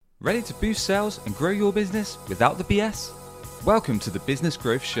Ready to boost sales and grow your business without the BS? Welcome to the Business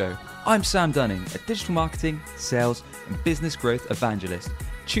Growth Show. I'm Sam Dunning, a digital marketing, sales, and business growth evangelist.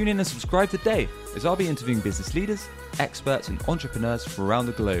 Tune in and subscribe today as I'll be interviewing business leaders, experts, and entrepreneurs from around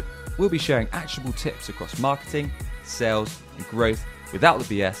the globe. We'll be sharing actionable tips across marketing, sales, and growth without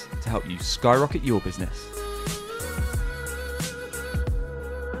the BS to help you skyrocket your business.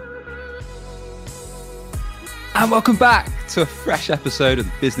 And welcome back to a fresh episode of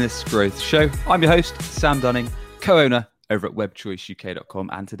the Business Growth Show. I'm your host, Sam Dunning, co-owner over at webchoiceuk.com.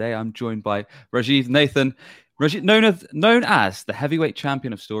 And today I'm joined by Rajiv Nathan. Rajiv, known as the heavyweight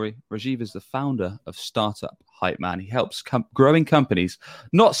champion of story, Rajiv is the founder of Startup Hype Man. He helps growing companies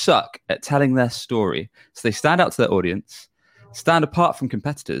not suck at telling their story so they stand out to their audience, stand apart from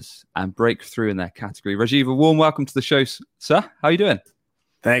competitors, and break through in their category. Rajiv, a warm welcome to the show, sir. How are you doing?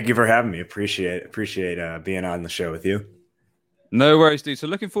 Thank you for having me. Appreciate being on the show with you. No worries, dude. So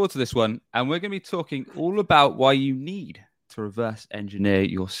looking forward to this one. And we're going to be talking all about why you need to reverse engineer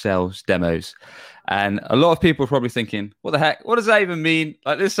your sales demos. And a lot of people are probably thinking, what the heck? What does that even mean?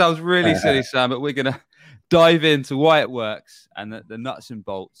 Like, this sounds really silly, Sam, but we're going to dive into why it works and the nuts and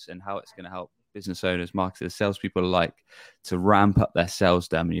bolts and how it's going to help business owners, marketers, salespeople alike to ramp up their sales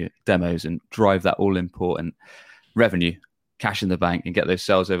demos and drive that all-important revenue, cash in the bank, and get those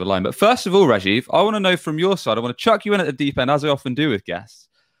sales over the line. But first of all, Rajiv, I want to know from your side, I want to chuck you in at the deep end, as I often do with guests.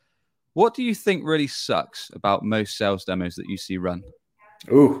 What do you think really sucks about most sales demos that you see run?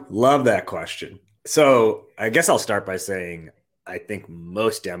 Ooh, love that question. So I guess I'll start by saying I think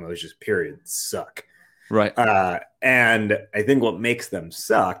most demos just period suck. Right. And I think what makes them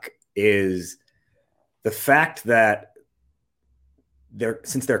suck is the fact that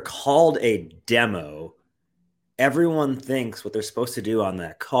since they're called a demo, everyone thinks what they're supposed to do on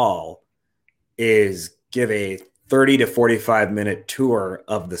that call is give a 30 to 45 minute tour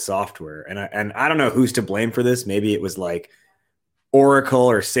of the software. And I don't know who's to blame for this. Maybe it was like Oracle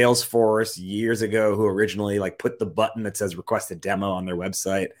or Salesforce years ago who originally like put the button that says request a demo on their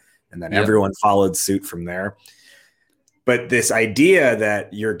website. And then everyone followed suit from there. But this idea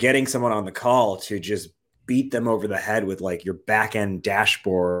that you're getting someone on the call to just beat them over the head with like your back end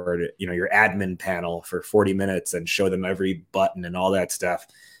dashboard, your admin panel for 40 minutes and show them every button and all that stuff.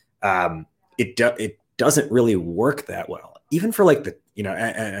 It doesn't really work that well, even for like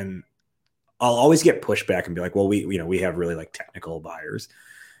and I'll always get pushback and be like, well, we have really like technical buyers.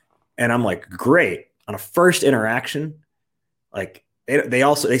 And I'm like, great. On a first interaction, like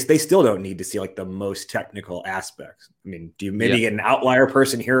they still don't need to see like the most technical aspects. I mean, do you maybe get an outlier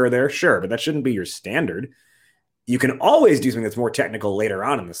person here or there? Sure, but that shouldn't be your standard. You can always do something that's more technical later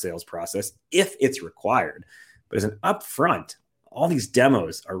on in the sales process if it's required. But as an upfront, all these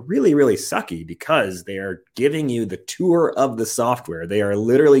demos are really, really sucky because they are giving you the tour of the software. They are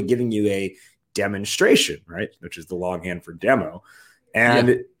literally giving you a demonstration, right? Which is the longhand for demo.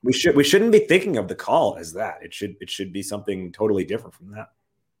 And we shouldn't be thinking of the call as that. It should be something totally different from that.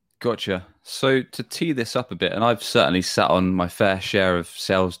 Gotcha. So to tee this up a bit, and I've certainly sat on my fair share of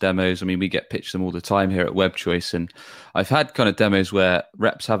sales demos. I mean, we get pitched them all the time here at WebChoice, and I've had kind of demos where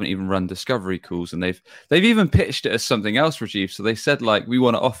reps haven't even run discovery calls, and they've even pitched it as something else, Rajiv. So they said like, we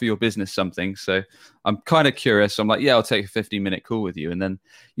want to offer your business something. So I'm kind of curious. I'm like, yeah, I'll take a 15-minute call with you, and then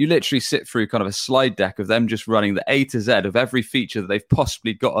you literally sit through kind of a slide deck of them just running the A to Z of every feature that they've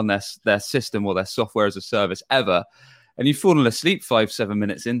possibly got on their system or their software as a service ever. And you've fallen asleep 5-7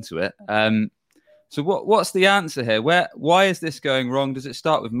 minutes into it. So what's the answer here? Why is this going wrong? Does it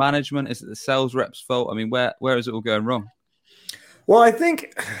start with management? Is it the sales rep's fault? I mean, where is it all going wrong? Well, I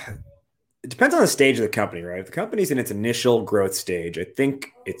think it depends on the stage of the company, right? If the company's in its initial growth stage, I think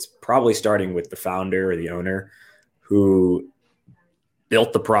it's probably starting with the founder or the owner who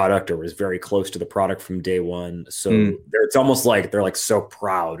built the product or was very close to the product from day one. So it's almost like they're like so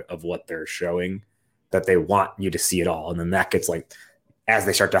proud of what they're showing that they want you to see it all. And then that gets like, as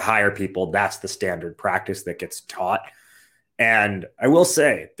they start to hire people, that's the standard practice that gets taught. And I will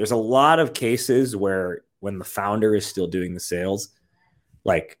say there's a lot of cases where when the founder is still doing the sales,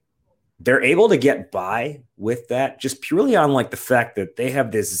 like they're able to get by with that just purely on like the fact that they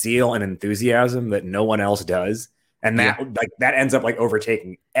have this zeal and enthusiasm that no one else does. And that ends up like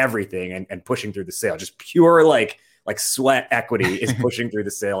overtaking everything and pushing through the sale. Just pure like sweat equity is pushing through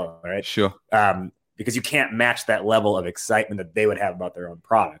the sale, right? Sure. Because you can't match that level of excitement that they would have about their own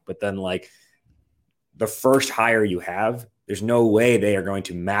product. But then like the first hire you have, there's no way they are going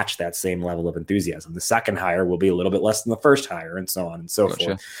to match that same level of enthusiasm. The second hire will be a little bit less than the first hire and so on and so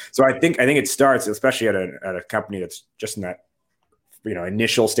forth. So I think it starts, especially at a company that's just in that,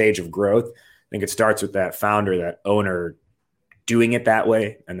 initial stage of growth. I think it starts with that founder, that owner doing it that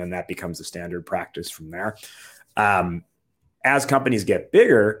way, and then that becomes a standard practice from there. As companies get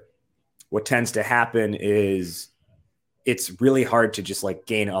bigger, what tends to happen is it's really hard to just like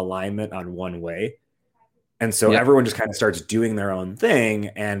gain alignment on one way. And so everyone just kind of starts doing their own thing.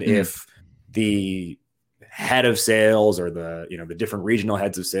 And if the head of sales or the different regional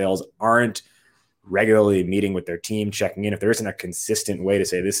heads of sales aren't regularly meeting with their team, checking in, if there isn't a consistent way to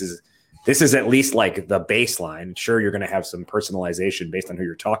say this is at least like the baseline. Sure, you're going to have some personalization based on who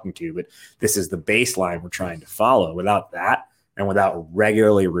you're talking to, but this is the baseline we're trying to follow. Without that, and without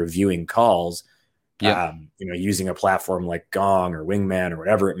regularly reviewing calls, using a platform like Gong or Wingman or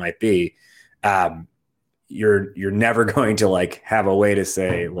whatever it might be, you're never going to like have a way to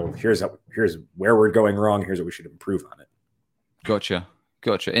say, well, here's where we're going wrong. Here's what we should improve on it. Gotcha.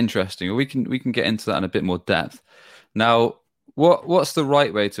 Interesting. Well, we can get into that in a bit more depth. Now, what's the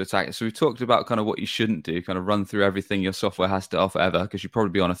right way to attack it? So we talked about kind of what you shouldn't do, kind of run through everything your software has to offer ever, because you'd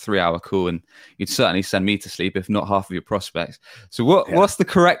probably be on a 3-hour call and you'd certainly send me to sleep, if not half of your prospects. So what's the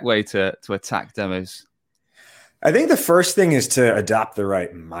correct way to attack demos? I think the first thing is to adopt the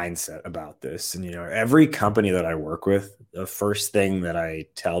right mindset about this. And, every company that I work with, the first thing that I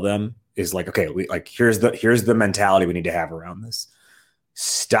tell them is like, okay, here's the mentality we need to have around this.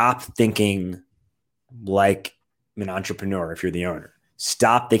 Stop thinking like an entrepreneur if you're the owner.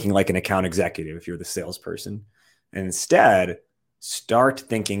 Stop thinking like an account executive if you're the salesperson. And instead, start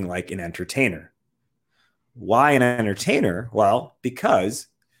thinking like an entertainer. Why an entertainer? Well, because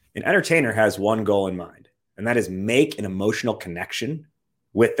an entertainer has one goal in mind, and that is make an emotional connection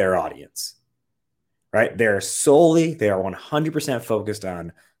with their audience, right? They are 100% focused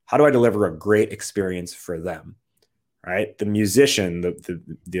on how do I deliver a great experience for them, right? The musician,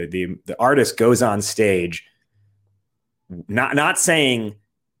 the artist goes on stage, not saying,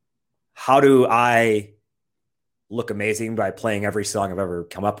 how do I look amazing by playing every song I've ever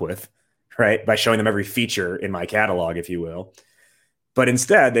come up with, right? By showing them every feature in my catalog, if you will. But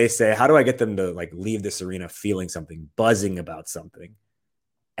instead they say, how do I get them to like leave this arena feeling something, buzzing about something?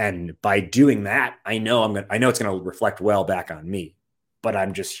 And by doing that, I know it's going to reflect well back on me, but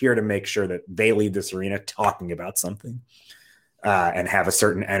I'm just here to make sure that they leave this arena talking about something and have a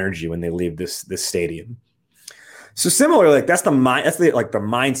certain energy when they leave this stadium. So similarly, that's the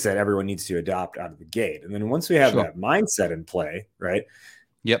mindset everyone needs to adopt out of the gate. And then once we have that mindset in play, right?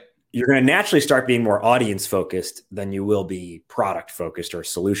 Yep. You're going to naturally start being more audience focused than you will be product focused or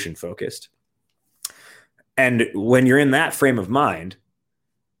solution focused. And when you're in that frame of mind,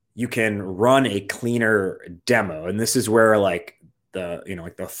 you can run a cleaner demo. And this is where like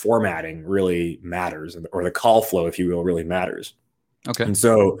the formatting really matters, or the call flow, if you will, really matters. Okay. And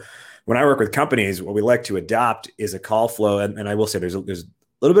so when I work with companies, what we like to adopt is a call flow. And I will say there's a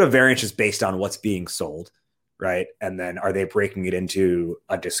little bit of variance just based on what's being sold, right? And then are they breaking it into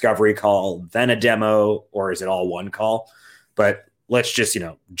a discovery call, then a demo, or is it all one call? But let's just,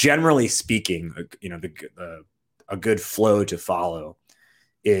 generally speaking, a good flow to follow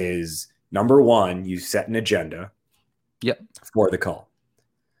is, number one, you set an agenda for the call.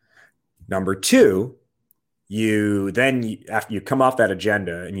 Number two, after you come off that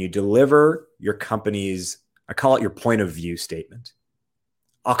agenda and you deliver your company's, I call it your point of view statement.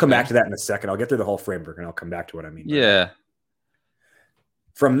 I'll come back to that in a second. I'll get through the whole framework and I'll come back to what I mean. Yeah.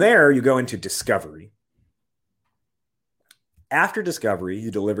 From there, you go into discovery. After discovery,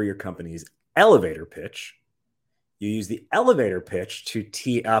 you deliver your company's elevator pitch. You use the elevator pitch to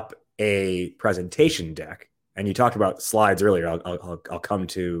tee up a presentation deck. And you talked about slides earlier. I'll come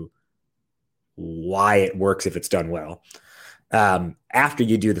to why it works if it's done well. After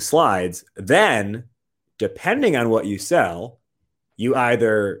you do the slides, then depending on what you sell, you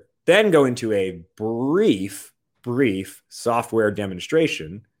either then go into a brief software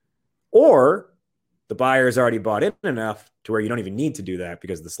demonstration, or the buyer's already bought in enough to where you don't even need to do that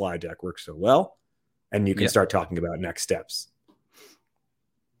because the slide deck works so well, and you can start talking about next steps.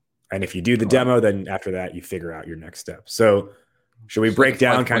 And if you do the demo, then after that, you figure out your next step. So should we break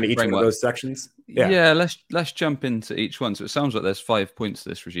down kind of each one of those sections? Yeah, let's jump into each one. So it sounds like there's 5 points to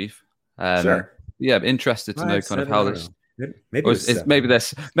this, Rajiv. Sure. Yeah, I'm interested to know kind of how this.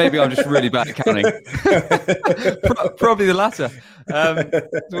 Maybe I'm just really bad at counting. Probably the latter. So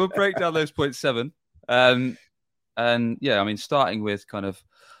we'll break down those points 7. And yeah, I mean, starting with kind of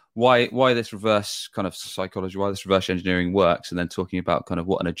why this reverse kind of psychology, why this reverse engineering works, and then talking about kind of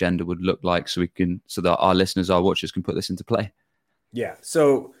what an agenda would look like, so that our listeners, our watchers, can put this into play. Yeah.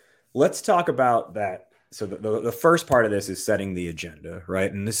 So let's talk about that. So the first part of this is setting the agenda,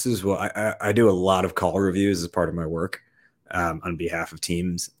 right? And this is what I do a lot of call reviews as part of my work on behalf of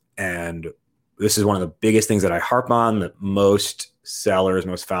teams. And this is one of the biggest things that I harp on that most sellers,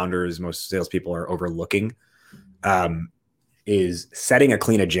 most founders, most salespeople are overlooking, is setting a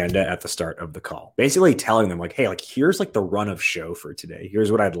clean agenda at the start of the call. Basically telling them like, hey, like here's like the run of show for today.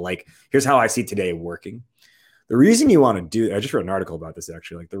 Here's what I'd like. Here's how I see today working. The reason you want to do, I just wrote an article about this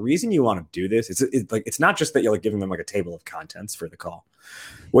actually. Like the reason you want to do this, it's not just that you're like giving them like a table of contents for the call.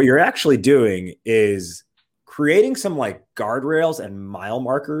 What you're actually doing is creating some like guardrails and mile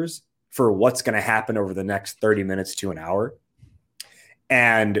markers for what's going to happen over the next 30 minutes to an hour.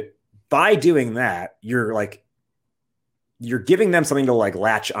 And by doing that, you're giving them something to like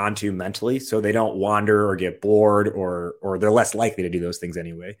latch onto mentally so they don't wander or get bored or they're less likely to do those things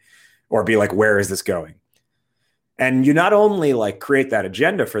anyway, or be like, where is this going? And you not only like create that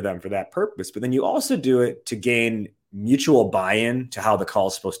agenda for them for that purpose, but then you also do it to gain mutual buy-in to how the call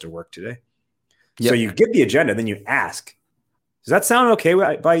is supposed to work today. Yep. So you give the agenda, then you ask, does that sound okay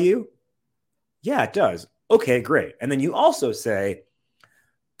by you? Yeah, it does. Okay, great. And then you also say,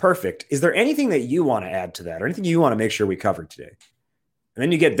 perfect. Is there anything that you want to add to that or anything you want to make sure we covered today? And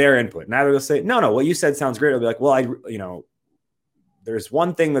then you get their input. And either they'll say, no, what you said sounds great. I'll be like, well, there's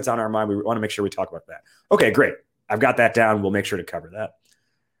one thing that's on our mind. We want to make sure we talk about that. Okay, great. I've got that down. We'll make sure to cover that.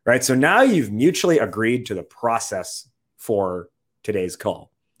 Right. So now you've mutually agreed to the process for today's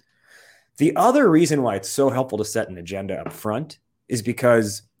call. The other reason why it's so helpful to set an agenda up front is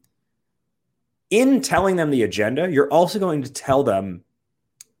because in telling them the agenda, you're also going to tell them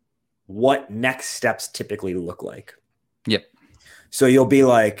what next steps typically look like. Yep. So you'll be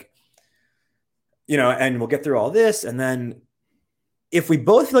like, and we'll get through all this. And then if we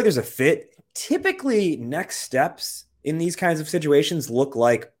both feel like there's a fit, typically next steps in these kinds of situations look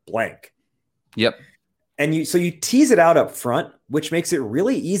like blank. Yep. And you tease it out up front, which makes it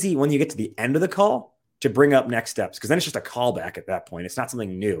really easy when you get to the end of the call to bring up next steps. Cause then it's just a callback at that point. It's not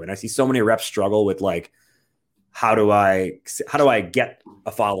something new. And I see so many reps struggle with like, how do I get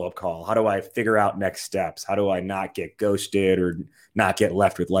a follow-up call? How do I figure out next steps? How do I not get ghosted or not get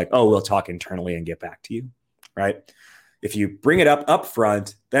left with like, oh, we'll talk internally and get back to you. Right. If you bring it up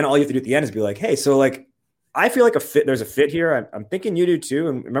front, then all you have to do at the end is be like, hey, so like, I feel like there's a fit here. I'm thinking you do too.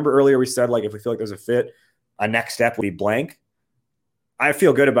 And remember earlier we said like, if we feel like there's a fit, a next step will be blank. I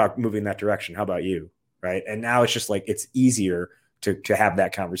feel good about moving in that direction. How about you? Right. And now it's just like, it's easier to have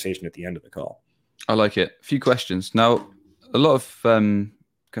that conversation at the end of the call. I like it. A few questions. Now, a lot of kind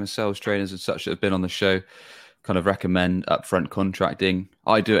of sales trainers and such that have been on the show kind of recommend upfront contracting.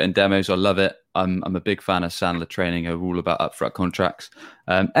 I do it in demos. I love it. I'm a big fan of Sandler training. I'm all about upfront contracts.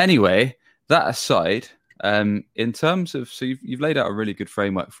 Anyway, that aside, in terms of, so you've laid out a really good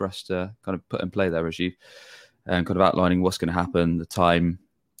framework for us to kind of put in play there, Rajiv, and kind of outlining what's going to happen, the time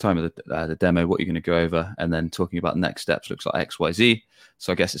of the demo, what you're going to go over, and then talking about next steps looks like X, Y, Z.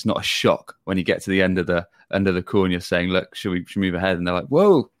 So I guess it's not a shock when you get to the end of the call and you're saying, look, should we move ahead? And they're like,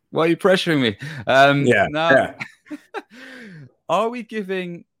 whoa, why are you pressuring me? Now, are we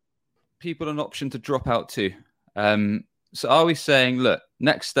giving people an option to drop out too? So are we saying, look,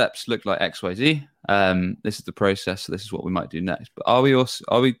 next steps look like X, Y, Z. This is the process. So this is what we might do next. But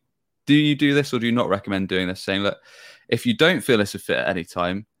do you do this or do you not recommend doing this? Saying, look, if you don't feel it's a fit at any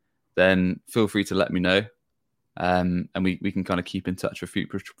time, then feel free to let me know. And we can kind of keep in touch with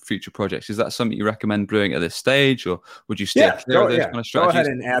future projects. Is that something you recommend doing at this stage, or would you stay clear of those kind of strategies? Go ahead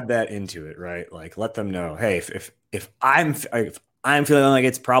and add that into it, right? Like let them know, hey, if I'm feeling like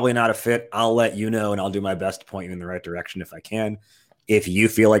it's probably not a fit, I'll let you know and I'll do my best to point you in the right direction if I can. If you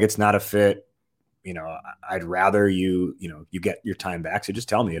feel like it's not a fit, I'd rather you get your time back. So just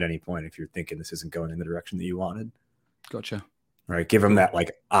tell me at any point if you're thinking this isn't going in the direction that you wanted. Gotcha. Right. Give them that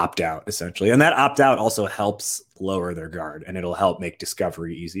like opt out essentially. And that opt out also helps lower their guard and it'll help make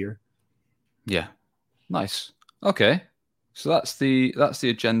discovery easier. Yeah. Nice. Okay. So that's the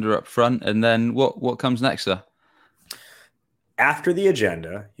agenda up front. And then what comes next, sir? After the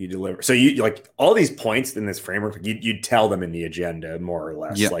agenda, you deliver. So you like all these points in this framework, you'd tell them in the agenda more or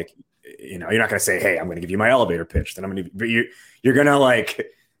less. Yep. Like, you're not going to say, hey, I'm going to give you my elevator pitch. Then you're going to like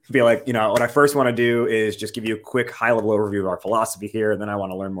be like, what I first want to do is just give you a quick high level overview of our philosophy here. And then I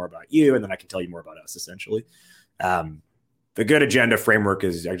want to learn more about you. And then I can tell you more about us essentially. The good agenda framework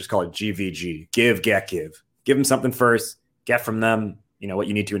is, I just call it GVG, give, get, give. Give them something first, get from them, what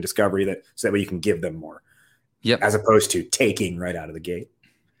you need to in discovery so that way you can give them more. Yep. As opposed to taking right out of the gate.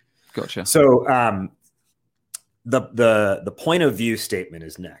 Gotcha. So the point of view statement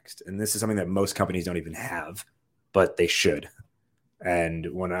is next. And this is something that most companies don't even have, but they should.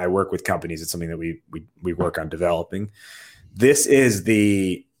 And when I work with companies, it's something that we work on developing. This is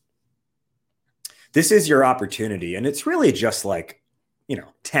your opportunity. And it's really just like,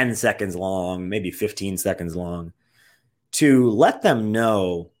 10 seconds long, maybe 15 seconds long, to let them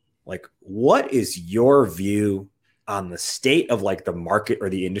know, like, what is your view on the state of like the market or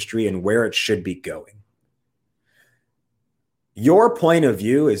the industry and where it should be going. Your point of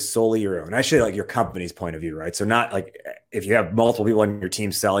view is solely your own. Actually, like your company's point of view, right? So not like if you have multiple people on your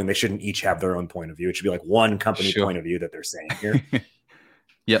team selling, they shouldn't each have their own point of view. It should be like one company point of view that they're saying here.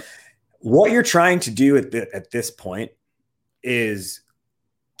 Yep. What you're trying to do at this point is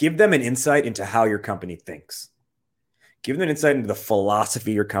give them an insight into how your company thinks. Give them an insight into the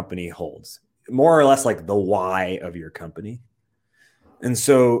philosophy your company holds, more or less like the why of your company. And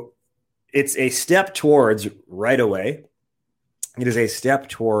so it's a step towards right away. It is a step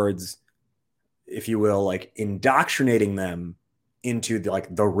towards, if you will, like indoctrinating them into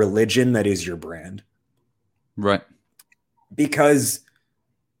the religion that is your brand. Right. Because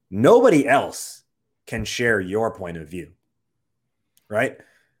nobody else can share your point of view, right?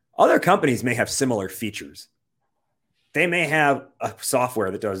 Other companies may have similar features. They may have a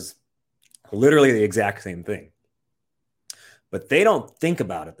software that does literally the exact same thing, but they don't think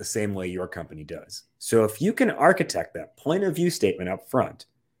about it the same way your company does. So if you can architect that point of view statement up front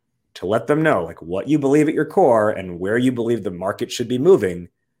to let them know like what you believe at your core and where you believe the market should be moving,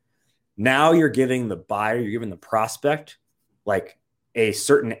 now you're giving the buyer, you're giving the prospect like a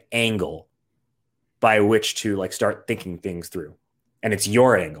certain angle by which to like start thinking things through. And it's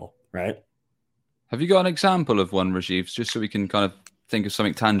your angle, right? Have you got an example of one, Rajiv, just so we can kind of think of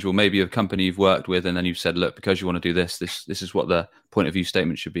something tangible, maybe a company you've worked with, and then you've said, look, because you want to do this is what the point of view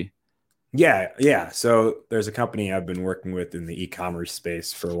statement should be? Yeah. So there's a company I've been working with in the e-commerce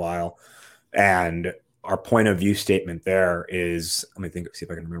space for a while. And our point of view statement there is, let me see if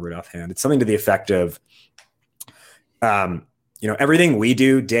I can remember it offhand. It's something to the effect of, everything we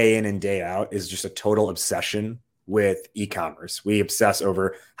do day in and day out is just a total obsession with e-commerce. We obsess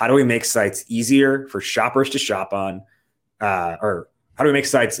over how do we make sites easier for shoppers to shop on, or how do we make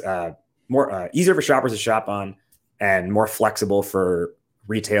sites more easier for shoppers to shop on and more flexible for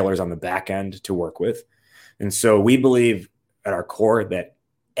retailers on the back end to work with. And so we believe at our core that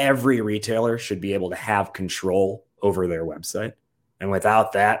every retailer should be able to have control over their website. And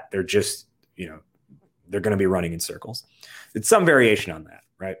without that, they're just, they're going to be running in circles. It's some variation on that,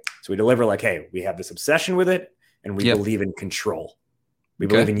 right? So we deliver like, hey, we have this obsession with it and we believe in control. We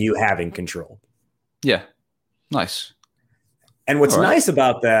believe in you having control. Yeah. Nice. And what's nice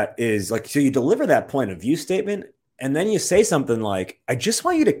about that is like, so you deliver that point of view statement and then you say something like, I just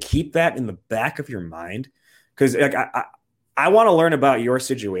want you to keep that in the back of your mind. Cause like, I want to learn about your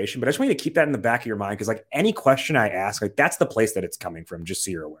situation, but I just want you to keep that in the back of your mind. Cause like any question I ask, like that's the place that it's coming from, just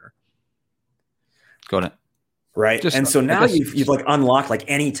so you're aware. Got it. Right. And so now you've like unlocked like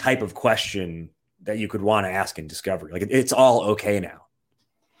any type of question that you could want to ask in discovery. Like it's all okay now.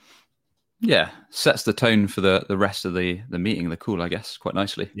 Yeah. Sets the tone for the rest of the meeting, the call, I guess, quite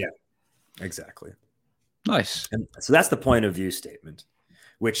nicely. Yeah, exactly. Nice. And so that's the point of view statement,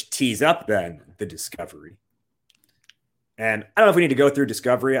 which tees up then the discovery. And I don't know if we need to go through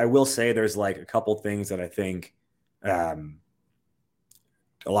discovery. I will say there's like a couple things that I think a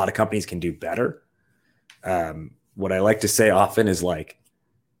lot of companies can do better. What I like to say often is like,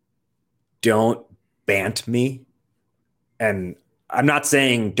 don't bant me. And I'm not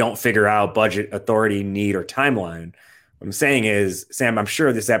saying don't figure out budget, authority, need, or timeline. What I'm saying is, Sam, I'm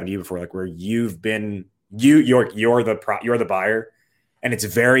sure this happened to you before, like where you've been, you're the buyer, and it's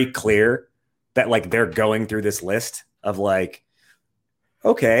very clear that like they're going through this list of like,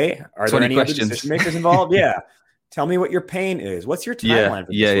 okay, are there any other decision makers involved? Yeah. Tell me what your pain is. What's your timeline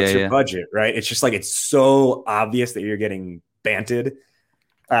for this? What's your budget? Right. It's just like, it's so obvious that you're getting banted.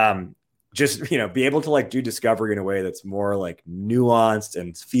 Just, be able to like do discovery in a way that's more like nuanced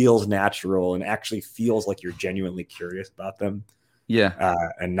and feels natural and actually feels like you're genuinely curious about them. Yeah.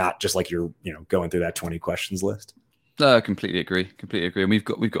 And not just like you're, going through that 20 questions list. Completely agree. And we've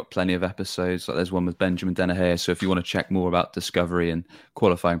got plenty of episodes. Like there's one with Benjamin Dennehy. So if you want to check more about discovery and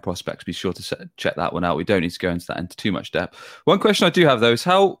qualifying prospects, be sure to check that one out. We don't need to go into that into too much depth. One question I do have though is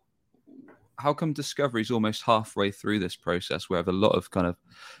how come discovery is almost halfway through this process, where a lot of kind of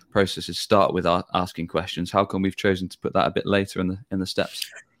processes start with asking questions? How come we've chosen to put that a bit later in the steps?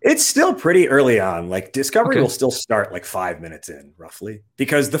 It's still pretty early on. Like discovery will still start like 5 minutes in roughly,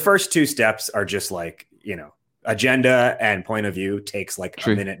 because the first two steps are just like, agenda and point of view takes like a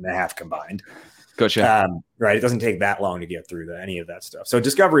minute and a half combined. Gotcha. Right. It doesn't take that long to get through any of that stuff. So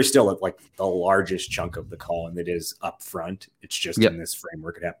discovery is still like the largest chunk of the call, and it is up front. It's just in this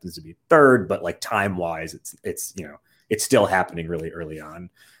framework, it happens to be third, but like time wise, it's still happening really early on.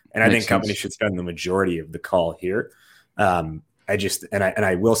 And I think companies should spend the majority of the call here. I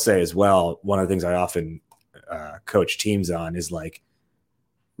I will say as well, one of the things I often coach teams on is like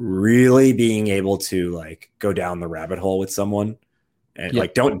really being able to like go down the rabbit hole with someone and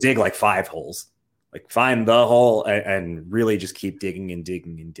like don't dig like 5 holes, like find the hole and really just keep digging and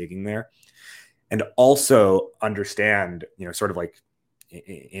digging and digging there. And also understand, sort of like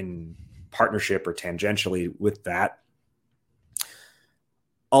in partnership or tangentially with that,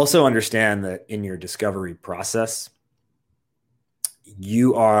 also understand that in your discovery process,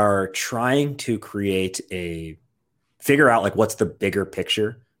 you are trying to figure out like what's the bigger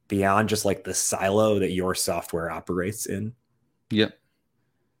picture beyond just like the silo that your software operates in. Yep.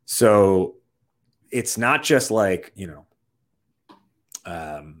 So it's not just like,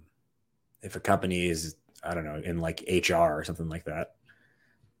 if a company is, I don't know, in like HR or something like that,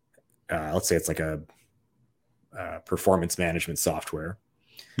 let's say it's like a performance management software.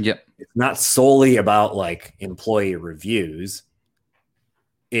 Yep. It's not solely about like employee reviews.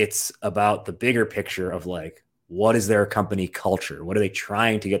 It's about the bigger picture of like, what is their company culture? What are they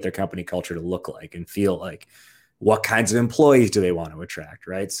trying to get their company culture to look like and feel like? What kinds of employees do they want to attract,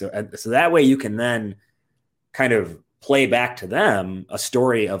 right? So that way you can then kind of play back to them a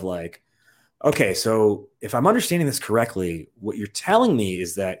story of like, okay, so if I'm understanding this correctly, what you're telling me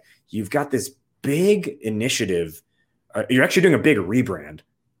is that you've got this big initiative. You're actually doing a big rebrand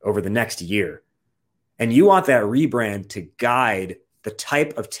over the next year. And you want that rebrand to guide the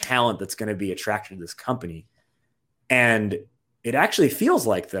type of talent that's going to be attracted to this company. And it actually feels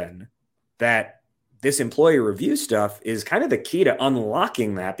like then that this employee review stuff is kind of the key to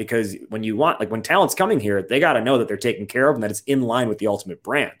unlocking that, because when talent's coming here, they got to know that they're taken care of and that it's in line with the ultimate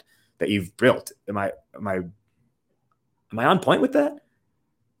brand that you've built. Am I on point with that?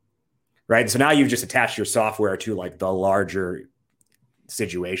 Right. So now you've just attached your software to like the larger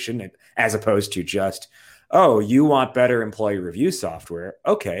situation, as opposed to just, oh, you want better employee review software.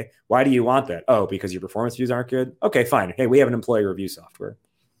 Okay. Why do you want that? Oh, because your performance reviews aren't good. Okay, fine. Hey, we have an employee review software.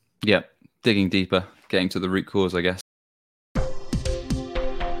 Yep. Digging deeper, getting to the root cause, I guess.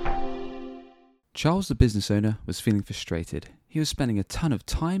 Charles, the business owner, was feeling frustrated. He was spending a ton of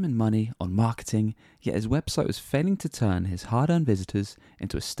time and money on marketing, yet his website was failing to turn his hard-earned visitors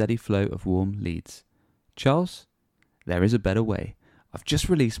into a steady flow of warm leads. Charles, there is a better way. I've just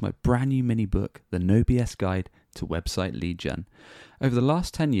released my brand new mini book, The No BS Guide to Website Lead Gen. Over the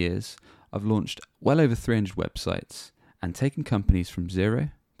last 10 years, I've launched well over 300 websites and taken companies from zero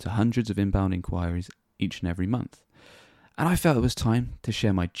to hundreds of inbound inquiries each and every month. And I felt it was time to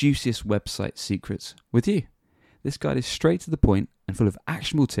share my juiciest website secrets with you. This guide is straight to the point and full of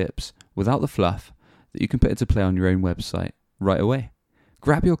actionable tips without the fluff that you can put into play on your own website right away.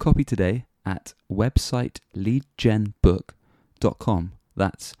 Grab your copy today at websiteleadgenbook.com.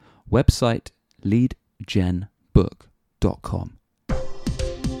 That's websiteleadgenbook.com.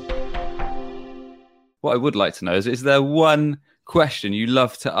 What I would like to know is there one question you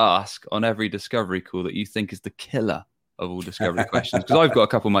love to ask on every discovery call that you think is the killer of all discovery questions? Because I've got a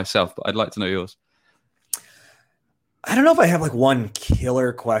couple myself, but I'd like to know yours. I don't know if I have like one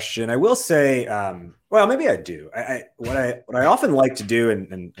killer question. I will say, well, maybe I do. What I often like to do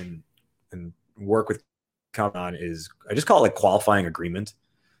and work with on is I just call it like qualifying agreement.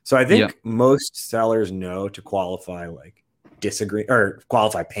 So I think most sellers know to qualify like disagree or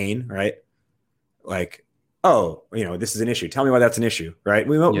qualify pain, right? Like, oh, this is an issue. Tell me why that's an issue, right?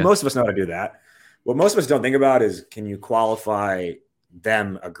 Most of us know how to do that. What most of us don't think about is, can you qualify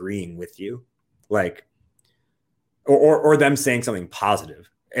them agreeing with you? Like, or them saying something positive,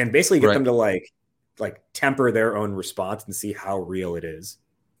 and basically get them to like temper their own response and see how real it is.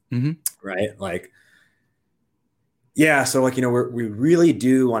 Mm-hmm. Right. Like, yeah. So like, we really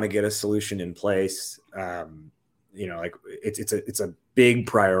do want to get a solution in place. Like it's a big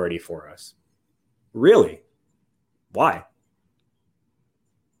priority for us. Really? Why?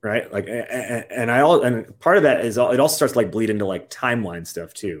 Right. Like, and part of that is it also starts to like bleed into like timeline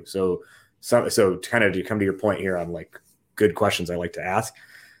stuff too. So kind of to come to your point here on like good questions I like to ask.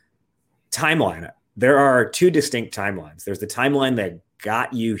 Timeline. There are two distinct timelines. There's the timeline that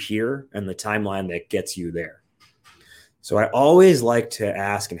got you here and the timeline that gets you there. So I always like to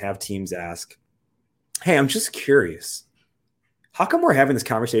ask and have teams ask, hey, I'm just curious. How come we're having this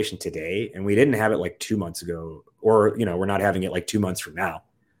conversation today and we didn't have it like 2 months ago, or, we're not having it like 2 months from now?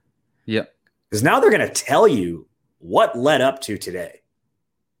 Yeah. Because now they're going to tell you what led up to today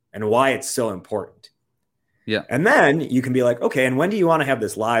and why it's so important. Yeah. And then you can be like, okay, and when do you want to have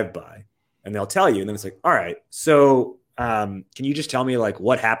this live by? And they'll tell you. And then it's like, all right, so can you just tell me like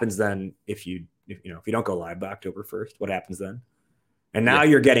what happens then if you don't go live by October 1st, what happens then? And now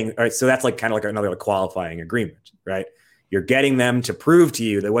you're getting, all right, so that's like kind of like another like qualifying agreement, right? you're getting them to prove to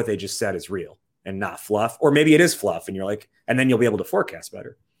you that what they just said is real and not fluff, or maybe it is fluff, and you're like, and then you'll be able to forecast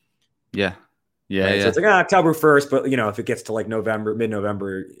better. Yeah. Right? So it's like October 1st, but if it gets to like November,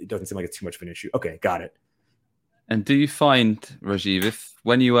 mid-November, it doesn't seem like it's too much of an issue. Okay, got it. And do you find, Rajiv,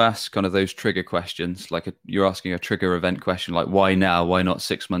 when you ask kind of those trigger questions, like you're asking a trigger event question, like why now? Why not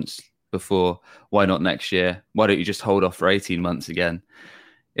 6 months before? Why not next year? Why don't you just hold off for 18 months again?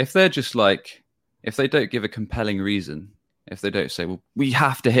 If they're just like, if they don't give a compelling reason, if they don't say, well, we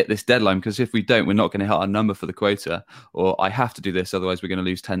have to hit this deadline because if we don't, we're not going to hit our number for the quota, or I have to do this, otherwise we're going to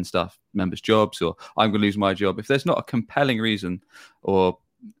lose 10 staff members' jobs, or I'm going to lose my job. If there's not a compelling reason or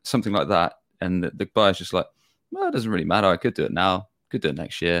something like that, and the buyer's just like, well, it doesn't really matter. I could do it now, could do it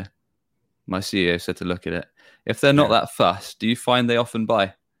next year. My CEO said to look at it. If they're not that fussed, do you find they often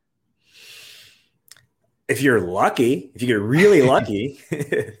buy? If you're lucky, if you get really lucky,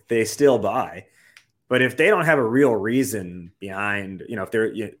 they still buy. But if they don't have a real reason behind, if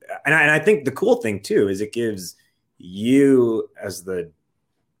they're, and I think the cool thing too is it gives you as the,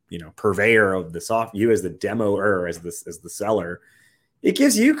 purveyor of the soft, you as the demoer, as the seller, it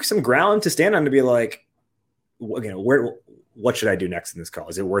gives you some ground to stand on to be like, what should I do next in this call?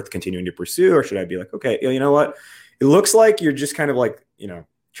 Is it worth continuing to pursue, or should I be like, okay, you know what? It looks like you're just kind of like,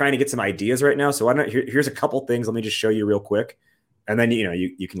 trying to get some ideas right now. So why not? Here's a couple things. Let me just show you real quick. And then,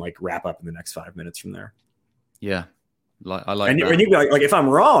 you can like wrap up in the next 5 minutes from there. Yeah. I like that. And you be like, if I'm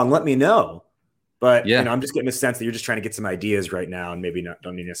wrong, let me know. But, I'm just getting a sense that you're just trying to get some ideas right now and maybe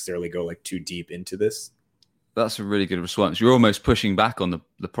don't necessarily go like too deep into this. That's a really good response. You're almost pushing back on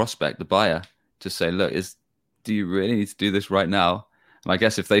the prospect, the buyer, to say, look, do you really need to do this right now? And I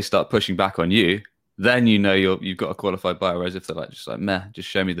guess if they start pushing back on you, then you've got a qualified buyer. Whereas if they're like, meh, just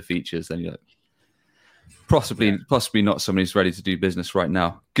show me the features, then you're like, possibly not somebody who's ready to do business right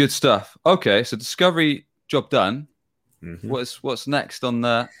now. Good stuff. Okay, so discovery job done. Mm-hmm. What's next on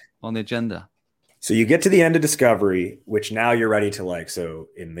the agenda? So you get to the end of discovery, which now you're ready to so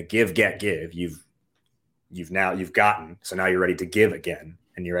in the give, get, give, you've gotten, so now you're ready to give again,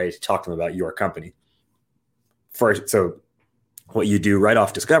 and you're ready to talk to them about your company. First, so what you do right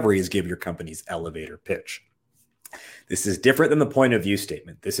off discovery is give your company's elevator pitch. This is different than the point of view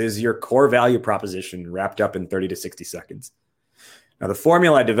statement. This is your core value proposition wrapped up in 30 to 60 seconds. Now, the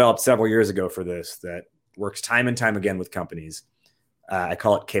formula I developed several years ago for this that works time and time again with companies, I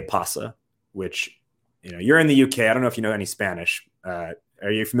call it Que Pasa, which, you're in the UK. I don't know if you know any Spanish. Are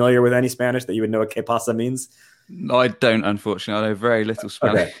you familiar with any Spanish that you would know what Que Pasa means? No, I don't, unfortunately. I know very little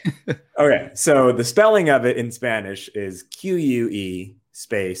Spanish. Okay. So the spelling of it in Spanish is QUE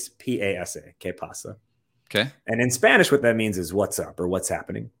space PASA, Que Pasa. Okay. And in Spanish, what that means is what's up or what's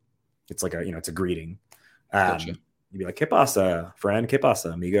happening. It's like it's a greeting. Gotcha. You'd be like, Que pasa, friend? Que pasa,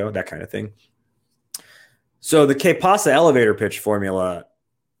 amigo? That kind of thing. So the Que Pasa elevator pitch formula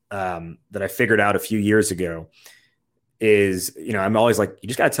that I figured out a few years ago is, I'm always like, you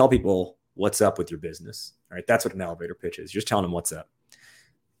just got to tell people what's up with your business. All right. That's what an elevator pitch is. You're just telling them what's up.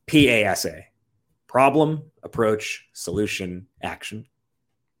 PASA, problem, approach, solution, action.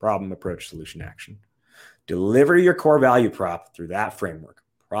 Problem, approach, solution, action. Deliver your core value prop through that framework.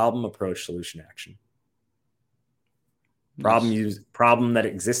 Problem, approach, solution, action. Problem that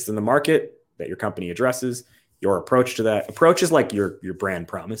exists in the market that your company addresses. Your approach to that. Approach is like your brand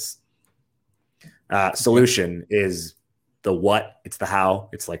promise. Solution is the what. It's the how.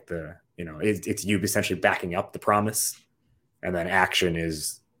 It's like the, it's you essentially backing up the promise. And then action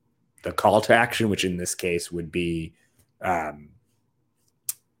is the call to action, which in this case would be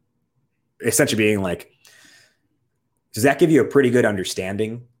essentially being like, does that give you a pretty good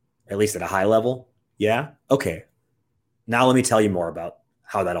understanding, at least at a high level? Yeah. Okay. Now let me tell you more about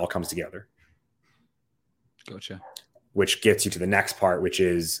how that all comes together. Gotcha. Which gets you to the next part, which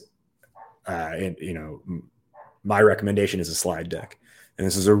is, my recommendation is a slide deck. And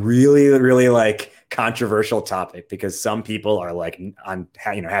this is a really, really like controversial topic because some people are like on,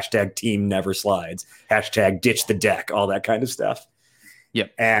 hashtag team never slides, hashtag ditch the deck, all that kind of stuff.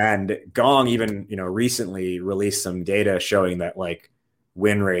 Yep. And Gong even, recently released some data showing that like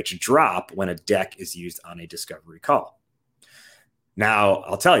win rates drop when a deck is used on a discovery call. Now,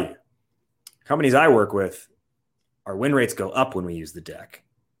 I'll tell you, companies I work with, our win rates go up when we use the deck.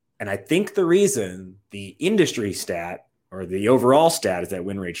 And I think the reason the industry stat or the overall stat is that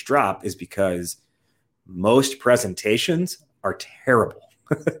win rates drop is because most presentations are terrible.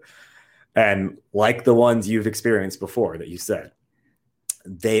 And like the ones you've experienced before that you said,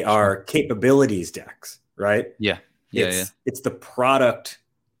 they are capabilities decks, right? Yeah. It's the product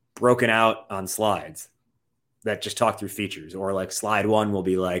broken out on slides that just talk through features, or like slide one will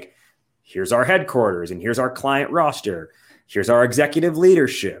be like, here's our headquarters and here's our client roster. Here's our executive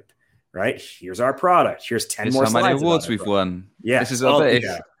leadership, right? Here's our product. Here's 10 Here's more how slides. many awards we've won. Yeah. This is a bit.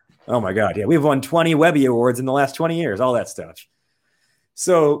 Yeah. Oh my God. Yeah. We've won 20 Webby awards in the last 20 years, all that stuff.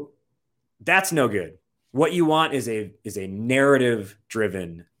 So that's no good. What you want is a narrative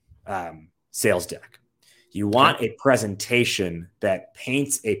driven sales deck. You want a presentation that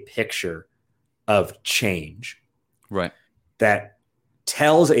paints a picture of change, right? That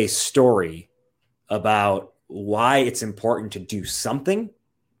tells a story about why it's important to do something,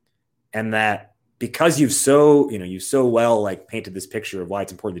 and that because you've so well like painted this picture of why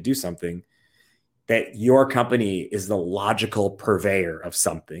it's important to do something, that your company is the logical purveyor of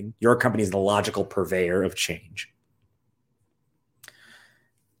something. Your company is the logical purveyor of change.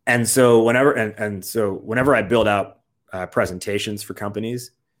 And so whenever I build out presentations for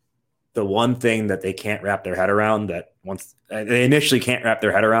companies, the one thing that they can't wrap their head around, that once they initially can't wrap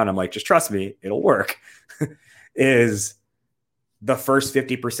their head around, I'm like, just trust me, it'll work, is the first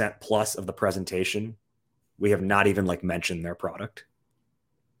 50% plus of the presentation. We have not even like mentioned their product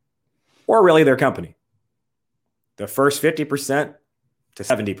or really their company. The first 50% to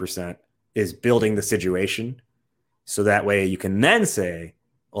 70% is building the situation. So that way you can then say,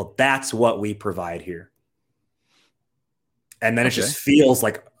 well, that's what we provide here. And then it just feels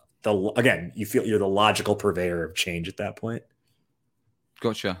like you feel you're the logical purveyor of change at that point.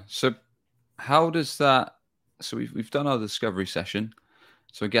 Gotcha. So how does that, so we've done our discovery session.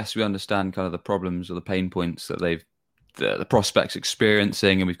 So I guess we understand kind of the problems or the pain points that the prospect's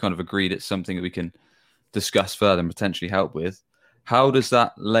experiencing, and we've kind of agreed it's something that we can discuss further and potentially help with. How does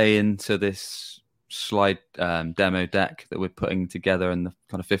that lay into this slide demo deck that we're putting together, and the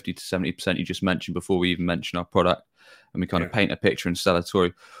kind of 50 to 70% you just mentioned before we even mention our product, and we kind of paint a picture and sell a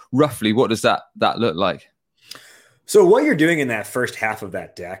story? Roughly, what does that look like? So what you're doing in that first half of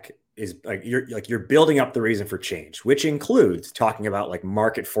that deck is you're building up the reason for change, which includes talking about like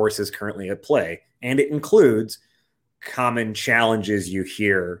market forces currently at play, and it includes common challenges you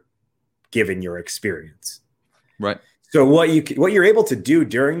hear given your experience. Right. So what you're able to do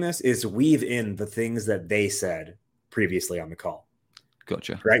during this is weave in the things that they said previously on the call.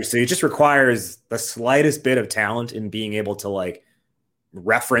 Gotcha. Right. So it just requires the slightest bit of talent in being able to like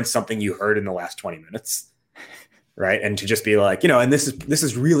reference something you heard in the last 20 minutes. Right. And to just be like, and this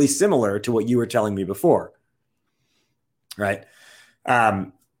is really similar to what you were telling me before. Right.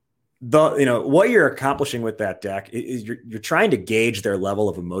 What you're accomplishing with that deck is you're trying to gauge their level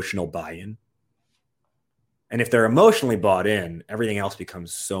of emotional buy-in. And if they're emotionally bought in, everything else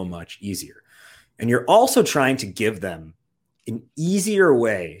becomes so much easier. And you're also trying to give them an easier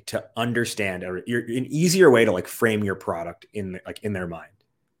way to understand, or an easier way to like frame your product in their mind.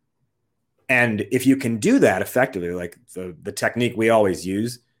 And if you can do that effectively, like the technique we always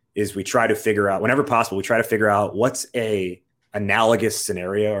use is we try to figure out, whenever possible, we try to figure out what's a analogous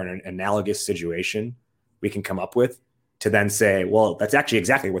scenario or an analogous situation we can come up with to then say, well, that's actually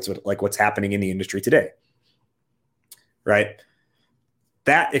exactly what's happening in the industry today. Right?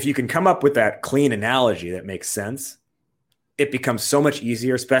 That if you can come up with that clean analogy that makes sense, it becomes so much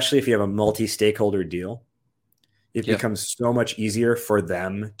easier, especially if you have a multi-stakeholder deal. It becomes so much easier for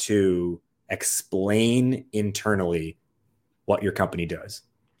them to explain internally what your company does.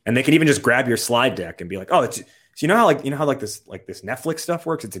 And they can even just grab your slide deck and be like, oh, it's, so you know how this Netflix stuff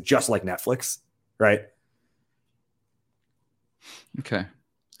works? It's just like Netflix, right? Okay.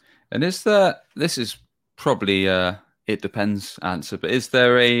 And this is probably it depends answer, but is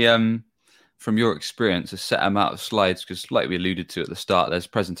there from your experience, a set amount of slides? Because like we alluded to at the start, there's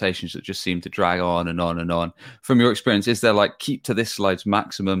presentations that just seem to drag on and on and on. From your experience, is there like keep to this slide's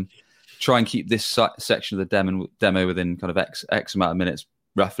maximum, try and keep this section of the demo within kind of X amount of minutes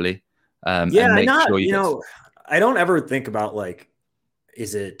roughly? I don't ever think about like,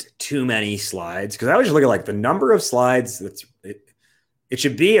 is it too many slides? Because I always look at like the number of slides. It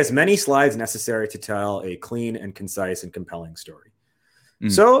should be as many slides necessary to tell a clean and concise and compelling story.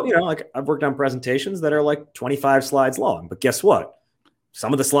 So, like I've worked on presentations that are like 25 slides long, but guess what?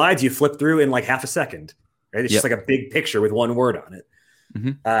 Some of the slides you flip through in like half a second, right? It's just like a big picture with one word on it.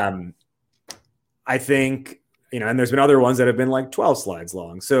 Mm-hmm. I think, and there's been other ones that have been like 12 slides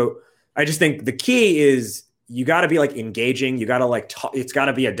long. So I just think the key is you got to be like engaging. You got to like talk. It's got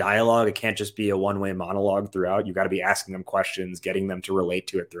to be a dialogue. It can't just be a one-way monologue throughout. You got to be asking them questions, getting them to relate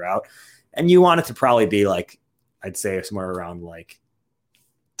to it throughout. And you want it to probably be like, I'd say somewhere around like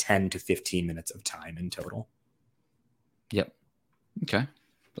 10 to 15 minutes of time in total. Yep. Okay.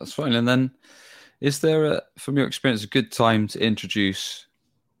 That's fine. And then is there, from your experience, a good time to introduce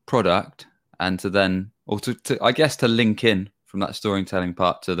product and to then, or to I guess to link in from that storytelling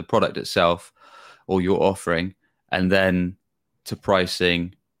part to the product itself or your offering, and then to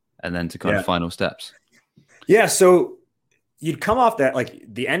pricing, and then to kind of final steps. Yeah. So you'd come off that, like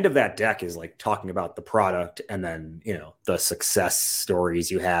the end of that deck is like talking about the product and then, you know, the success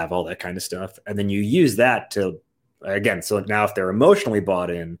stories you have, all that kind of stuff. And then you use that to, again, so now if they're emotionally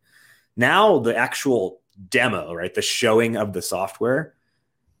bought in, now the actual demo, right, the showing of the software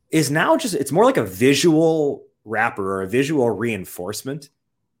is now just, it's more like a visual wrapper or a visual reinforcement,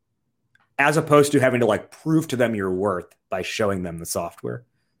 as opposed to having to like prove to them your worth by showing them the software,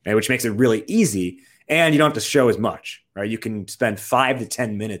 right, which makes it really easy. And you don't have to show as much, right? You can spend 5 to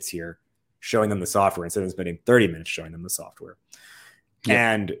 10 minutes here showing them the software instead of spending 30 minutes showing them the software. Yep.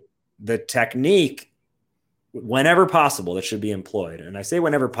 And the technique, whenever possible, that should be employed. And I say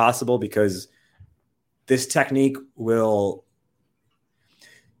whenever possible because this technique will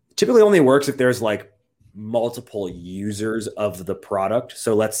typically only works if there's like multiple users of the product.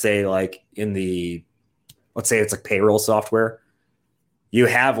 So let's say like let's say it's like payroll software. You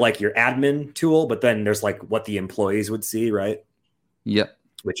have like your admin tool, but then there's like what the employees would see, right? Yep.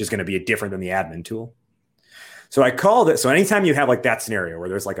 Which is going to be different than the admin tool. So I called it. So anytime you have like that scenario where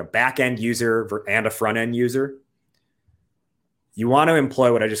there's like a back end user and a front end user, you want to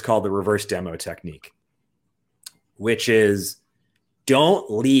employ what I just call the reverse demo technique, which is don't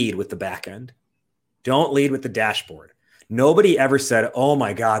lead with the back end. Don't lead with the dashboard. Nobody ever said, oh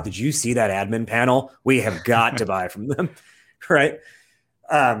my God, did you see that admin panel? We have got to buy from them, right?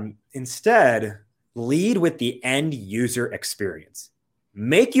 Instead, lead with the end user experience.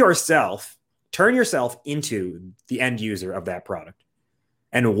 Turn yourself into the end user of that product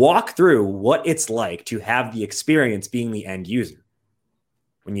and walk through what it's like to have the experience being the end user.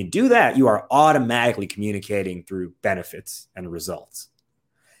 When you do that, you are automatically communicating through benefits and results.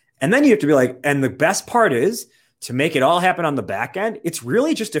 And then you have to be like, and the best part is to make it all happen on the back end, it's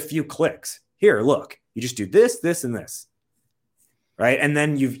really just a few clicks. Here, look, you just do this, this, and this. Right. And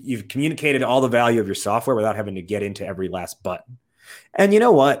then you've communicated all the value of your software without having to get into every last button. And you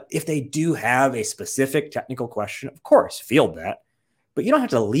know what? If they do have a specific technical question, of course, field that, but you don't have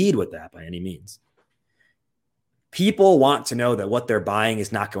to lead with that by any means. People want to know that what they're buying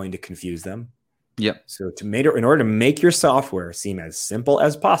is not going to confuse them. Yep. So in order to make your software seem as simple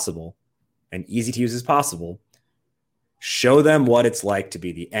as possible and easy to use as possible, show them what it's like to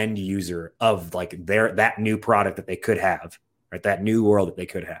be the end user of like that new product that they could have. Right, that new world that they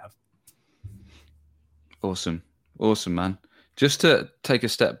could have. Awesome, man. Just to take a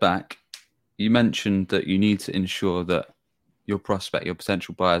step back, you mentioned that you need to ensure that your prospect, your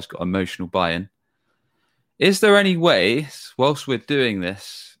potential buyer's got emotional buy-in. Is there any way, whilst we're doing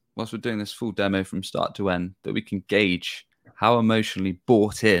this full demo from start to end, that we can gauge how emotionally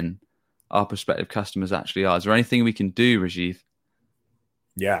bought in our prospective customers actually are? Is there anything we can do, Rajiv?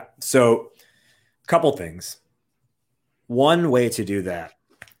 Yeah. So a couple things. One way to do that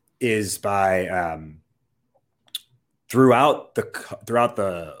is by throughout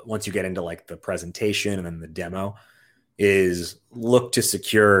the once you get into like the presentation and then the demo, is look to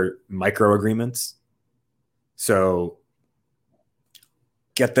secure micro agreements. So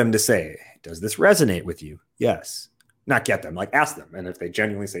get them to say, does this resonate with you? Yes. Not get them, like ask them. And if they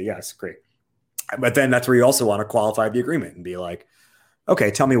genuinely say yes, great. But then that's where you also want to qualify the agreement and be like,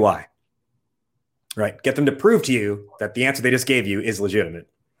 okay, tell me why. Right? Get them to prove to you that the answer they just gave you is legitimate.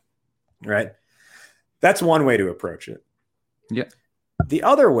 Right? That's one way to approach it. Yeah. The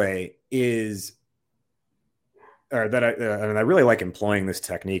other way is, I really like employing this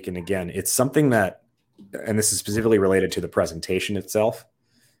technique. And again, it's something that, and this is specifically related to the presentation itself.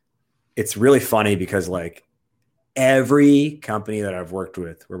 It's really funny because like every company that I've worked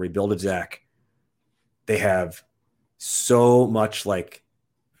with where we build a deck, they have so much like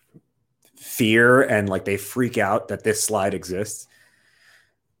fear and like they freak out that this slide exists.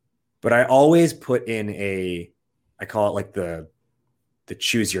 But I always put in I call it like the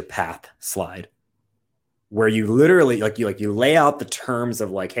choose your path slide, where you literally you lay out the terms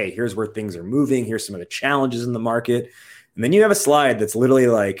of like, hey, here's where things are moving. Here's some of the challenges in the market. And then you have a slide that's literally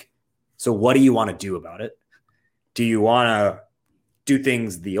like, so what do you want to do about it? Do you want to do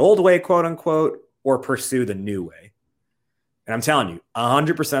things the old way, quote unquote, or pursue the new way? And I'm telling you,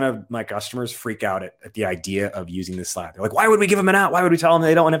 100% of my customers freak out at the idea of using this slide. They're like, why would we give them an out? Why would we tell them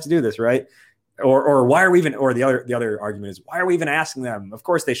they don't have to do this, right? Or why are we even, or the other argument is, why are we even asking them? Of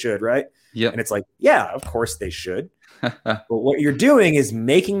course they should, right? Yeah. And it's like, yeah, of course they should. But what you're doing is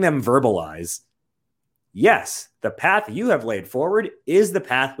making them verbalize, yes, the path you have laid forward is the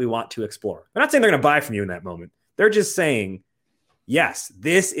path we want to explore. They're not saying they're going to buy from you in that moment. They're just saying, yes,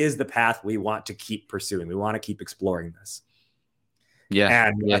 this is the path we want to keep pursuing. We want to keep exploring this. Yeah.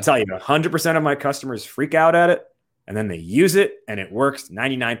 And I Yeah. tell you, 100% of my customers freak out at it, and then they use it, and it works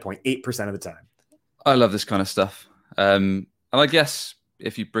 99.8% of the time. I love this kind of stuff. And I guess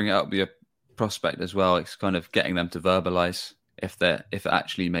if you bring it up with your prospect as well, it's kind of getting them to verbalize if it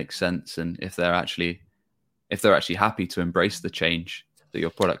actually makes sense and if they're actually happy to embrace the change that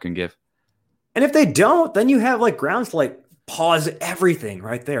your product can give. And if they don't, then you have like grounds to like pause everything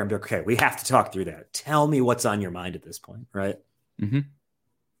right there and be like, okay, we have to talk through that. Tell me what's on your mind at this point, right? Mm-hmm.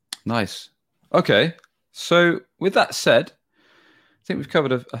 Nice. Okay. So with that said, I think we've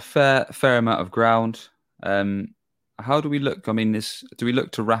covered a fair amount of ground. How do we look? I mean, do we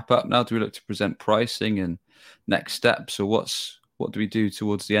look to wrap up now? Do we look to present pricing and next steps, or what do we do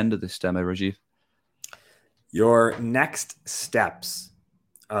towards the end of this demo, Rajiv? Your next steps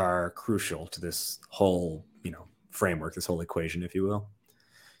are crucial to this whole, framework, this whole equation, if you will.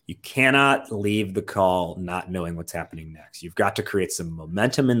 You cannot leave the call not knowing what's happening next. You've got to create some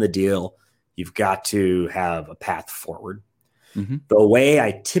momentum in the deal. You've got to have a path forward. Mm-hmm. The way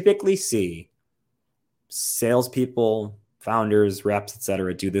I typically see salespeople, founders, reps,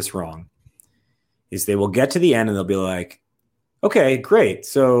 etc., do this wrong is they will get to the end and they'll be like, "Okay, great.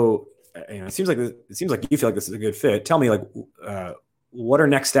 So it seems like you feel like this is a good fit. Tell me, like, what are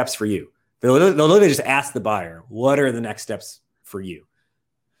next steps for you?" They'll literally just ask the buyer, "What are the next steps for you?"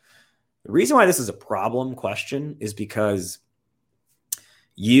 The reason why this is a problem question is because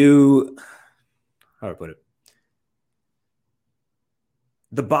how do I put it?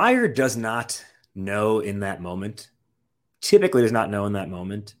 The buyer does not know in that moment, typically does not know in that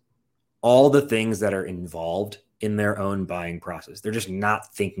moment, all the things that are involved in their own buying process. They're just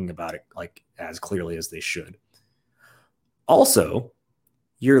not thinking about it like as clearly as they should. Also,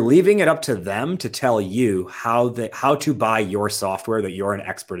 you're leaving it up to them to tell you how to buy your software that you're an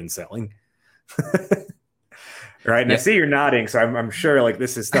expert in selling. Right. And I see you're nodding. So I'm sure like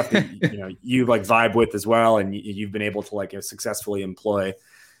this is stuff that, you like vibe with as well. And you've been able to like successfully employ.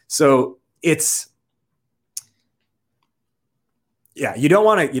 So you don't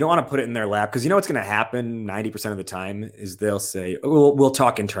want to put it in their lap because what's going to happen 90% of the time is they'll say, "Oh, we'll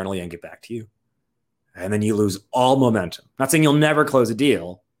talk internally and get back to you." And then you lose all momentum. Not saying you'll never close a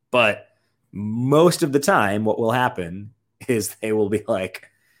deal, but most of the time what will happen is they will be like,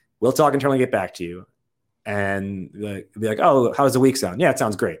 "We'll talk internally and get back to you." And they'll be like, "Oh, how does the week sound?" "Yeah, it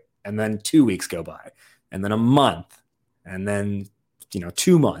sounds great." And then 2 weeks go by, and then a month, and then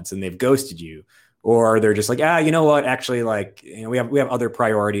 2 months, and they've ghosted you. Or they're just like, you know what? Actually, like, we have other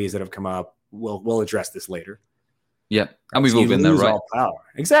priorities that have come up. We'll address this later. Yeah, and we've all been there, right? All power.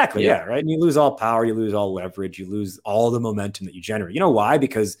 Exactly. Yeah, right. And you lose all power. You lose all leverage. You lose all the momentum that you generate. You know why?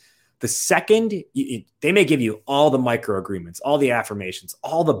 Because the second they may give you all the micro agreements, all the affirmations,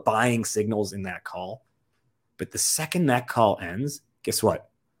 all the buying signals in that call, but the second that call ends, guess what?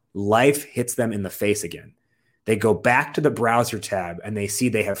 Life hits them in the face again. They go back to the browser tab and they see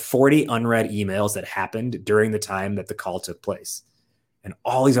they have 40 unread emails that happened during the time that the call took place. And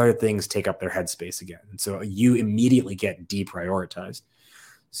all these other things take up their headspace again. And so you immediately get deprioritized.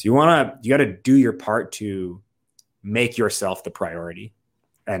 So you got to do your part to make yourself the priority.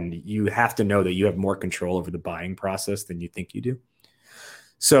 And you have to know that you have more control over the buying process than you think you do.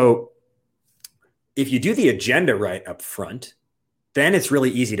 So if you do the agenda right up front, then it's really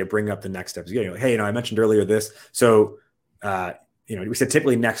easy to bring up the next steps. Hey, I mentioned earlier this. So, we said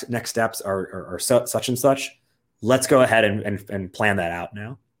typically next steps are such and such. Let's go ahead and plan that out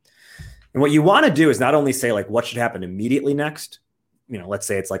now. And what you want to do is not only say like what should happen immediately next. Let's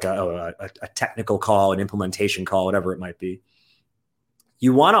say it's like a technical call, an implementation call, whatever it might be.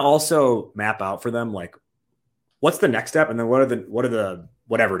 You want to also map out for them like what's the next step, and then what are the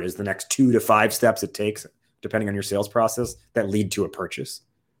whatever it is, the next 2 to 5 steps it takes, depending on your sales process, that lead to a purchase.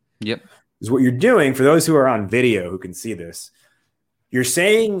 Yep. Is what you're doing for those who are on video who can see this. You're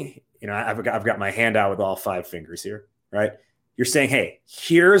saying, I've got my hand out with all 5 fingers here, right? You're saying, hey,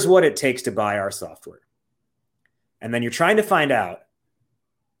 here's what it takes to buy our software. And then you're trying to find out,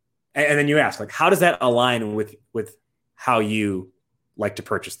 and then you ask, like, how does that align with how you like to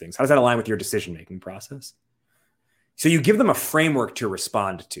purchase things? How does that align with your decision-making process? So you give them a framework to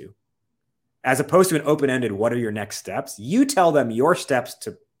respond to. As opposed to an open-ended, what are your next steps? You tell them your steps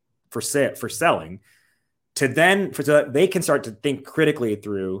for selling, so that they can start to think critically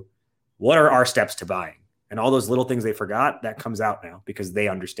through what are our steps to buying, and all those little things they forgot that comes out now because they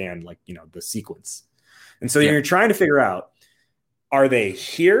understand the sequence. And so you're trying to figure out, are they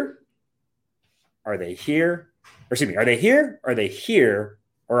here? Are they here? Or excuse me, are they here? Are they here?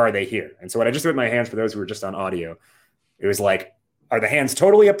 Or are they here? And so what I just did with my hands for those who were just on audio, it was like, are the hands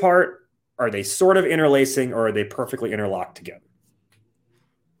totally apart? Are they sort of interlacing, or are they perfectly interlocked together?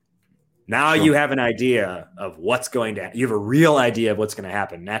 Now Sure. you have an idea of you have a real idea of what's going to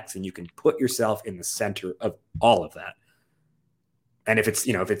happen next, and you can put yourself in the center of all of that. And if it's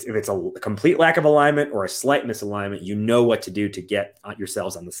a complete lack of alignment or a slight misalignment, you know what to do to get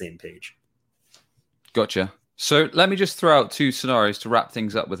yourselves on the same page. Gotcha. So let me just throw out 2 scenarios to wrap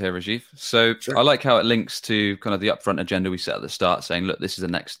things up with here, Rajiv. So Sure. I like how it links to kind of the upfront agenda we set at the start, saying, look, this is the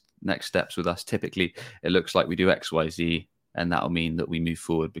next steps with us. Typically, it looks like we do X, Y, Z, and that'll mean that we move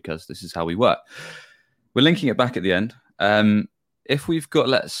forward because this is how we work. We're linking it back at the end. If we've got,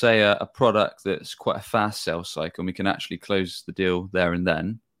 let's say, a product that's quite a fast sales cycle and we can actually close the deal there and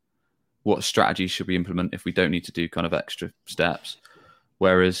then, what strategies should we implement if we don't need to do kind of extra steps?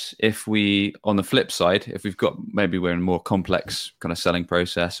 Whereas if we, on the flip side, if maybe we're in a more complex kind of selling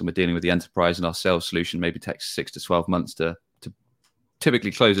process and we're dealing with the enterprise and our sales solution maybe takes 6 to 12 months to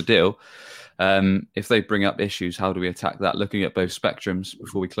typically close a deal. If they bring up issues, how do we attack that? Looking at both spectrums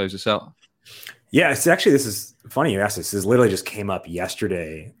before we close this out. Yeah, it's actually, this is funny you asked this. This literally just came up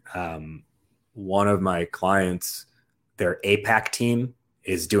yesterday. One of my clients, their APAC team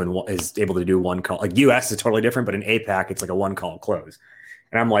is able to do one call. Like US is totally different, but in APAC, it's like a one call close.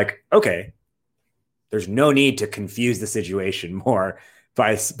 And I'm like, okay, there's no need to confuse the situation more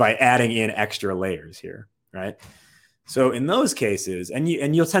by adding in extra layers here, right? So in those cases, and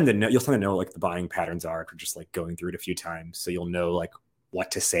you'll tend to know like the buying patterns are after just like going through it a few times. So you'll know like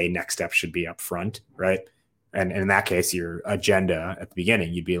what to say next step should be up front, right? And in that case, your agenda at the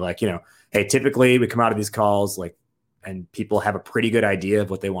beginning, you'd be like, hey, typically we come out of these calls like, and people have a pretty good idea of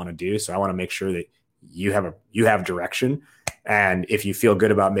what they want to do. So I want to make sure that you have direction. And if you feel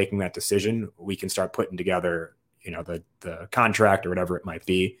good about making that decision, we can start putting together, the contract or whatever it might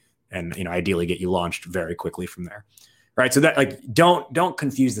be. And, ideally get you launched very quickly from there. Right. So that like, don't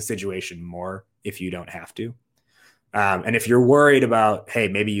confuse the situation more if you don't have to. And if you're worried about, hey,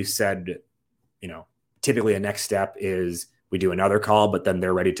 maybe you said, typically a next step is we do another call, but then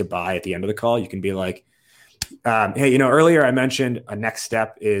they're ready to buy at the end of the call. You can be like, hey, earlier I mentioned a next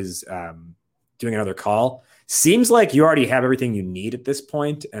step is doing another call. Seems like you already have everything you need at this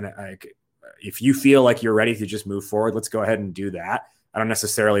point. And if you feel like you're ready to just move forward, let's go ahead and do that. I don't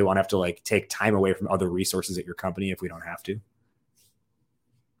necessarily want to have to like take time away from other resources at your company if we don't have to.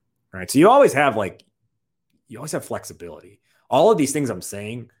 Right. So you always have flexibility. All of these things I'm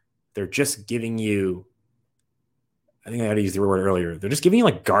saying, they're just giving you, I think I had to use the word earlier. They're just giving you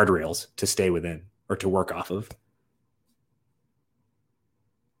like guardrails to stay within or to work off of.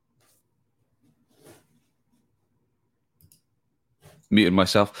 Muted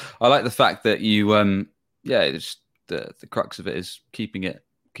myself. I like the fact that you, it's the crux of it is keeping it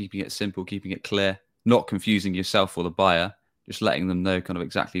simple, keeping it clear, not confusing yourself or the buyer, just letting them know kind of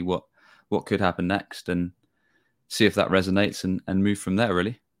exactly what could happen next and see if that resonates and move from there,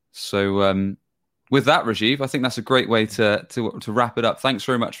 really. So with that, Rajiv, I think that's a great way to wrap it up. Thanks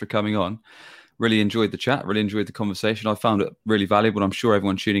very much for coming on. Really enjoyed the chat, really enjoyed the conversation. I found it really valuable. I'm sure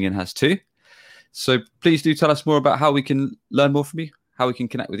everyone tuning in has too. So please do tell us more about how we can learn more from you, how we can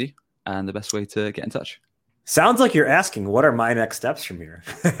connect with you, and the best way to get in touch. Sounds like you're asking, what are my next steps from here?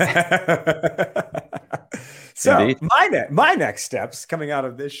 So Indeed. my next steps coming out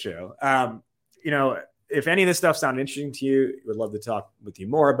of this show, if any of this stuff sounds interesting to you, would love to talk with you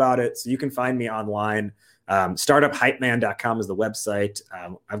more about it. So you can find me online. Startuphypeman.com is the website.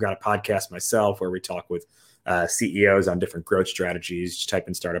 I've got a podcast myself where we talk with CEOs on different growth strategies. Just type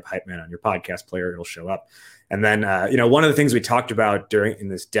in Startup Hype Man on your podcast player, it'll show up. And then, one of the things we talked about in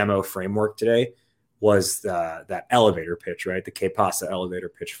this demo framework today was that elevator pitch, right? The KPASA elevator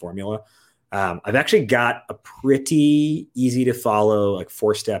pitch formula. I've actually got a pretty easy to follow, like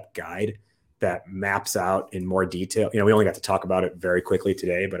 4-step guide that maps out in more detail. We only got to talk about it very quickly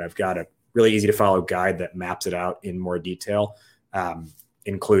today, but I've got a really easy to follow guide that maps it out in more detail,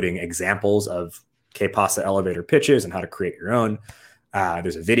 including examples of KPASA elevator pitches and how to create your own.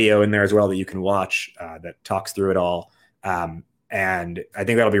 There's a video in there as well that you can watch that talks through it all. And I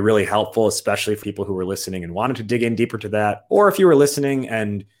think that'll be really helpful, especially for people who are listening and wanted to dig in deeper to that. Or if you were listening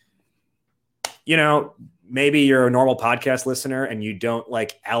and, maybe you're a normal podcast listener and you don't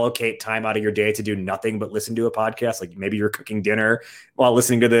like allocate time out of your day to do nothing but listen to a podcast. Like maybe you're cooking dinner while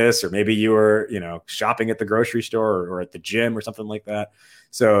listening to this, or maybe you were, shopping at the grocery store or at the gym or something like that.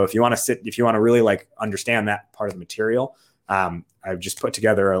 So if you want to really like understand that part of the material, I've just put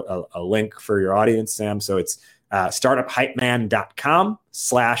together a link for your audience, Sam. So it's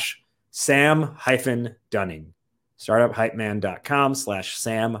startuphypeman.com/Sam-Dunning.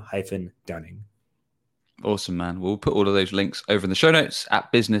 startuphypeman.com/Sam-Dunning. Awesome, man. We'll put all of those links over in the show notes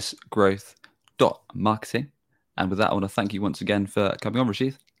at businessgrowth.marketing. And with that, I want to thank you once again for coming on,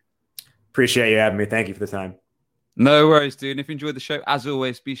 Rajiv. Appreciate you having me. Thank you for the time. No worries, dude. And if you enjoyed the show, as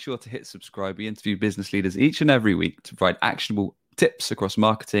always, be sure to hit subscribe. We interview business leaders each and every week to provide actionable tips across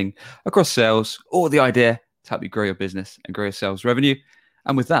marketing, across sales, or the idea to help you grow your business and grow your sales revenue.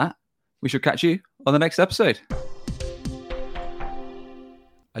 And with that, we shall catch you on the next episode.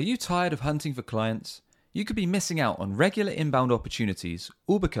 Are you tired of hunting for clients? You could be missing out on regular inbound opportunities,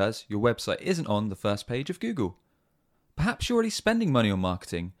 all because your website isn't on the first page of Google. Perhaps you're already spending money on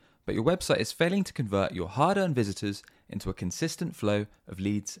marketing, but your website is failing to convert your hard-earned visitors into a consistent flow of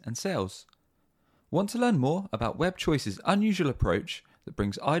leads and sales. Want to learn more about WebChoice's unusual approach that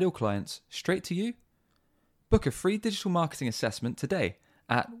brings ideal clients straight to you? Book a free digital marketing assessment today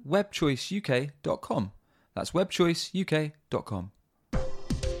at webchoiceuk.com. That's webchoiceuk.com.